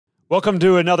Welcome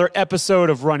to another episode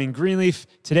of Running Greenleaf.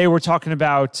 Today we're talking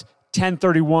about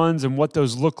 1031s and what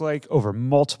those look like over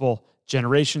multiple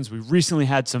generations. We recently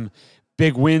had some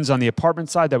big wins on the apartment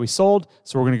side that we sold,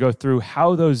 so we're going to go through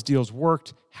how those deals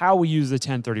worked, how we use the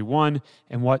 1031,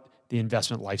 and what the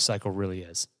investment life cycle really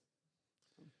is.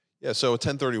 Yeah, so a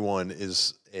 1031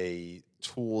 is a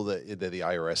tool that the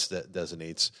IRS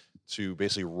designates to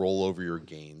basically roll over your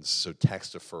gains. So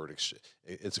tax-deferred,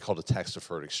 it's called a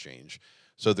tax-deferred exchange.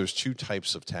 So there's two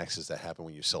types of taxes that happen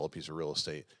when you sell a piece of real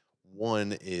estate.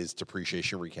 One is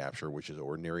depreciation recapture, which is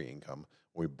ordinary income.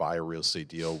 When we buy a real estate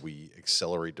deal, we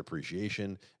accelerate depreciation,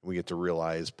 and we get to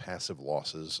realize passive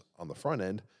losses on the front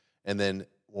end. And then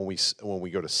when we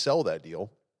go to sell that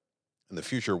deal in the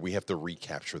future, we have to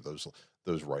recapture those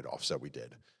write-offs that we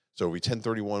did. So we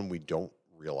 1031, we don't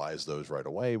realize those right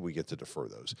away. We get to defer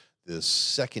those. The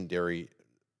secondary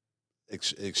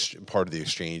part of the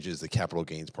exchange is the capital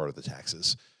gains part of the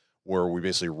taxes, where we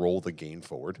basically roll the gain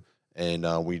forward, and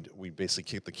we basically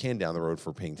kick the can down the road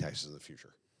for paying taxes in the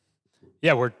future.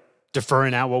 Yeah, we're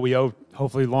deferring out what we owe,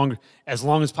 hopefully as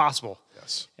long as possible.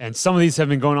 Yes. And some of these have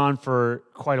been going on for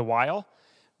quite a while.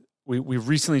 We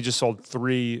recently just sold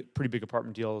 3 pretty big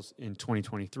apartment deals in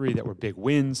 2023 that were big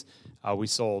wins. We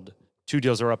sold 2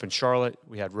 deals that are up in Charlotte.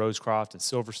 We had Rosecroft and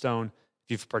Silverstone.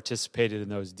 If you've participated in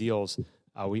those deals,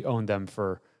 we owned them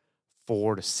for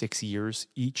 4 to 6 years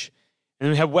each. And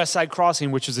then we have West Side Crossing,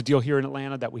 which is a deal here in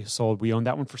Atlanta that we sold. We owned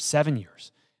that one for 7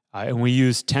 years. And we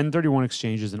used 1031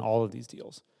 exchanges in all of these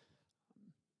deals.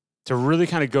 To really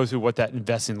kind of go through what that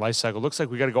investing life cycle looks like,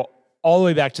 we got to go all the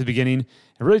way back to the beginning.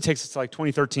 It really takes us to like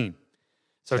 2013.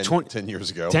 So 10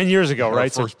 years ago. 10 years ago,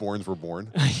 right? Our firstborns were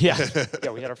born. Yeah,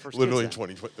 we had our first Literally in kids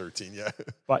 2013, yeah.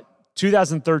 But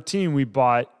 2013, we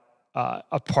bought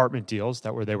apartment deals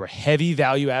they were heavy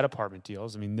value add apartment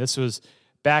deals. I mean, this was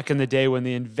back in the day when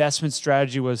the investment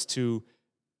strategy was to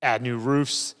add new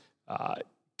roofs,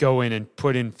 go in and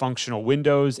put in functional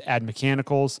windows, add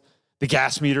mechanicals, the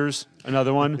gas meters,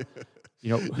 another one.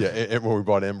 Yeah, and when we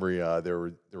bought Embry,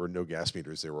 there were no gas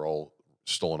meters. They were all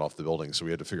stolen off the building, so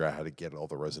we had to figure out how to get all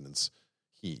the residents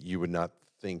heat. You would not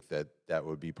think that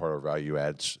would be part of our value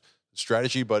add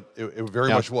strategy, but it very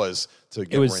much was to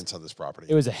get rents on this property.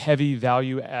 It was a heavy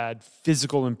value add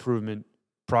physical improvement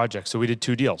project. So we did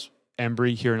 2 deals,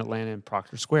 Embry here in Atlanta and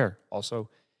Proctor Square, also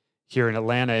here in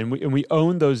Atlanta. And we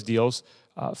owned those deals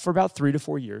for about 3 to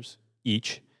 4 years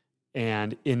each.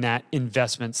 And in that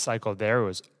investment cycle there, it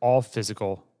was all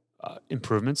physical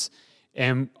improvements.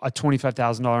 And a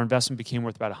 $25,000 investment became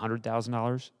worth about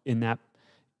 $100,000 in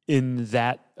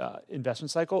that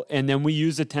investment cycle. And then we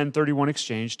used a 1031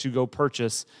 exchange to go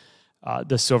purchase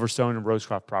the Silverstone and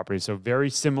Rosecroft properties. So very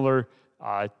similar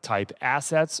type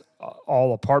assets,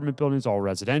 all apartment buildings, all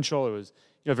residential. It was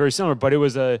very similar, but it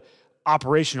was a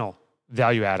operational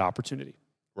value add opportunity.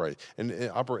 Right. And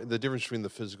the difference between the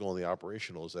physical and the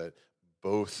operational is that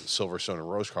both Silverstone and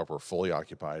Rosecroft were fully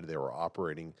occupied. They were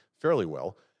operating fairly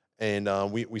well. And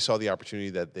we saw the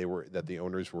opportunity that the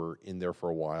owners were in there for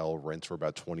a while. Rents were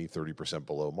about 20-30%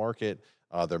 below market.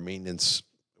 Their maintenance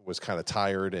was kind of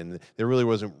tired, and they really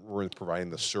weren't providing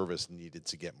the service needed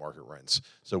to get market rents.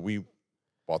 So we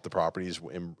bought the properties,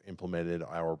 implemented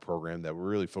our program that we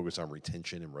really focused on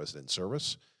retention and resident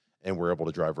service, and we're able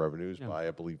to drive revenues by,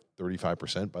 I believe,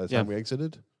 35% by the time we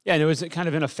exited. Yeah, and it was kind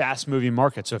of in a fast-moving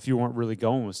market. So if you weren't really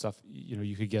going with stuff,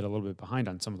 you could get a little bit behind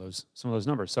on some of those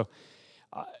numbers. So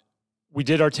we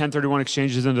did our 1031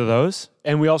 exchanges into those,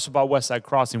 and we also bought West Side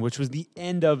Crossing, which was the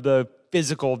end of the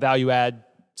physical value add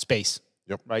space.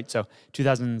 Yep. Right. So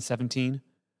 2017,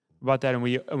 we bought that, and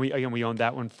we owned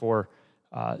that one for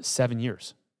 7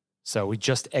 years. So we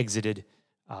just exited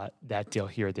that deal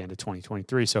here at the end of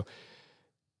 2023. So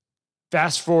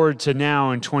fast forward to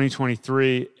now in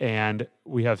 2023, and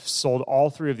we have sold all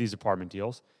 3 of these apartment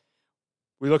deals.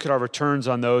 We look at our returns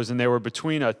on those, and they were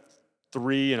between a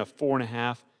 3 and a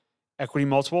 4.5 equity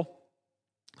multiple.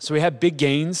 So we had big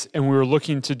gains, and we were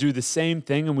looking to do the same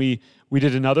thing, and we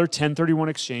did another 1031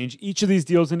 exchange, each of these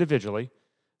deals individually,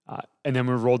 and then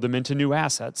we rolled them into new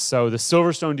assets. So the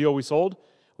Silverstone deal we sold,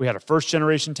 we had a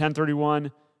first-generation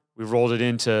 1031. We rolled it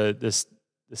into the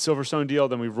Silverstone deal,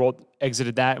 then we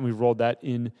exited that, and we rolled that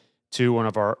into one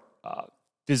of our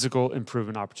physical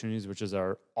improvement opportunities, which is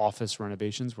our office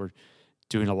renovations. We're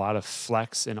doing a lot of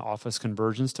flex and office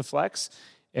conversions to flex.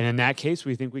 And in that case,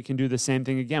 we think we can do the same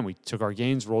thing again. We took our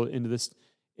gains, rolled it into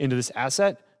this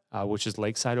asset, which is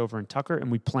Lakeside over in Tucker,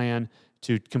 and we plan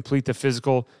to complete the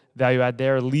physical value add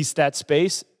there, lease that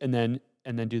space, and then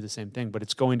do the same thing. But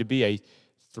it's going to be a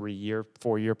 3-year,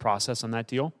 4-year process on that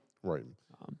deal. Right.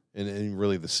 And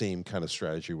really the same kind of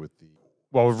strategy with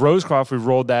Well, with Rosecroft, we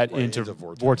rolled that Right, into into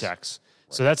Vortex.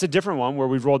 So that's a different one where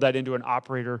we've rolled that into an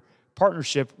operator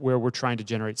partnership where we're trying to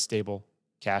generate stable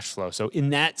cash flow. So in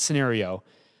that scenario,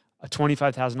 a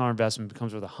 $25,000 investment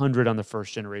becomes worth $100 on the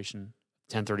first generation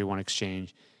 1031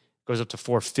 exchange, goes up to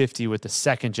 $450 with the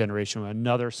second generation with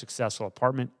another successful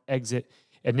apartment exit,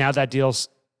 and now that deal's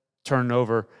turning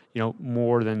over,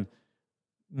 more than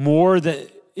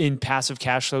in passive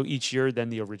cash flow each year than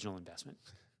the original investment.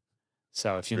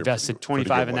 So if you invested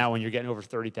 25 in that one, you're getting over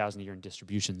 30,000 a year in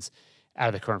distributions out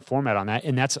of the current format on that,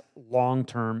 and that's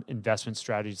long-term investment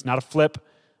strategies, not a flip.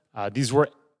 These were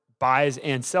buys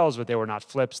and sells, but they were not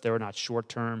flips. They were not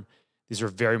short-term. These are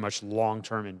very much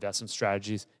long-term investment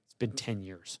strategies. It's been 10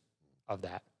 years of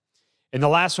that. And the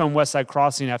last one, Westside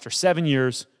Crossing, after 7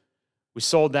 years, we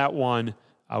sold that one.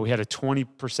 We had a 20%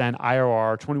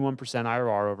 IRR, 21%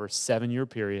 IRR over a 7-year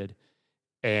period.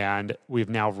 And we've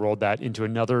now rolled that into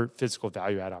another physical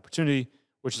value add opportunity,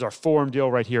 which is our Forum deal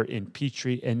right here in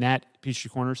Peachtree, and that Peachtree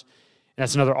Corners. And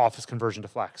that's another office conversion to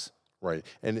flex. Right.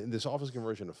 And this office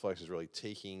conversion to flex is really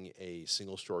taking a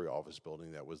single-story office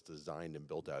building that was designed and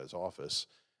built out as office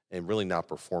and really not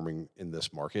performing in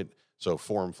this market. So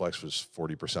Forum Flex was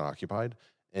 40% occupied,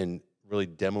 and really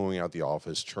demoing out the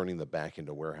office, turning the back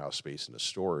into warehouse space into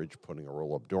storage, putting a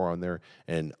roll-up door on there,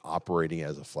 and operating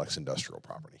as a flex industrial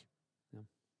property.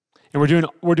 And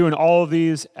we're doing all of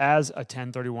these as a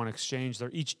 1031 exchange. They're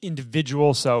each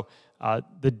individual. So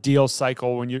the deal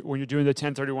cycle, when you're doing the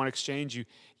 1031 exchange,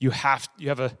 you have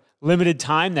a limited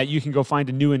time that you can go find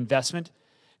a new investment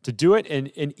to do it.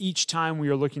 And each time we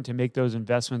are looking to make those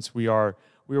investments, we are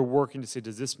working to see,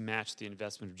 does this match the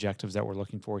investment objectives that we're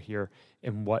looking for here,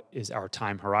 and what is our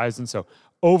time horizon? So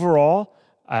overall,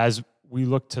 as we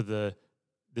look to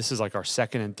this is like our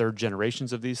second and third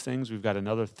generations of these things. We've got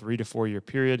another 3 to 4 year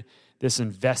period. This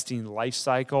investing life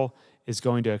cycle is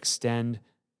going to extend,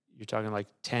 you're talking like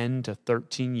 10 to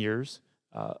 13 years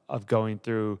of going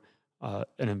through an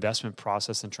investment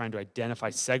process and trying to identify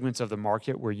segments of the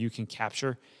market where you can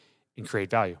capture and create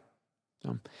value.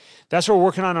 So that's what we're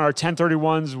working on our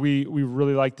 1031s. We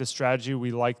really like this strategy.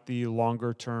 We like the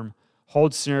longer term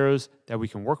hold scenarios that we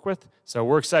can work with. So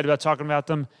we're excited about talking about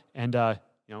them, and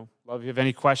love if you have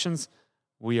any questions.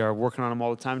 We are working on them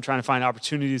all the time, trying to find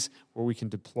opportunities where we can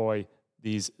deploy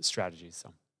these strategies.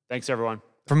 So thanks, everyone.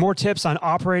 For more tips on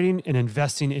operating and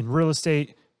investing in real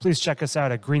estate, please check us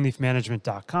out at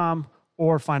greenleafmanagement.com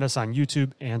or find us on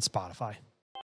YouTube and Spotify.